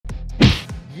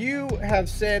You have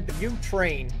said that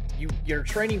you're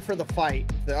training for the fight,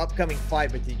 the upcoming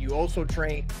fight, but that you also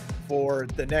train for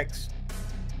the next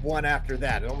one after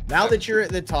that. Now that you're at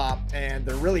the top and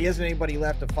there really isn't anybody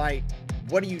left to fight,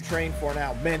 what do you train for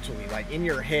now mentally? Like in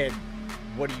your head,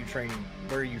 what are you training?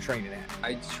 Where are you training at?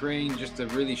 I train just to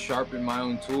really sharpen my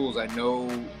own tools. I know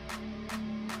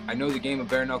the game of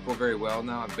bare knuckle very well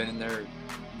now. I've been in there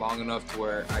long enough to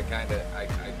where I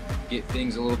get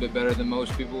things a little bit better than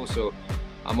most people. So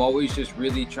I'm always just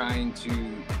really trying to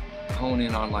hone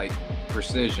in on like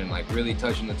precision, like really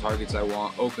touching the targets I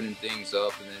want, opening things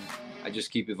up, and then I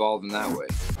just keep evolving that way.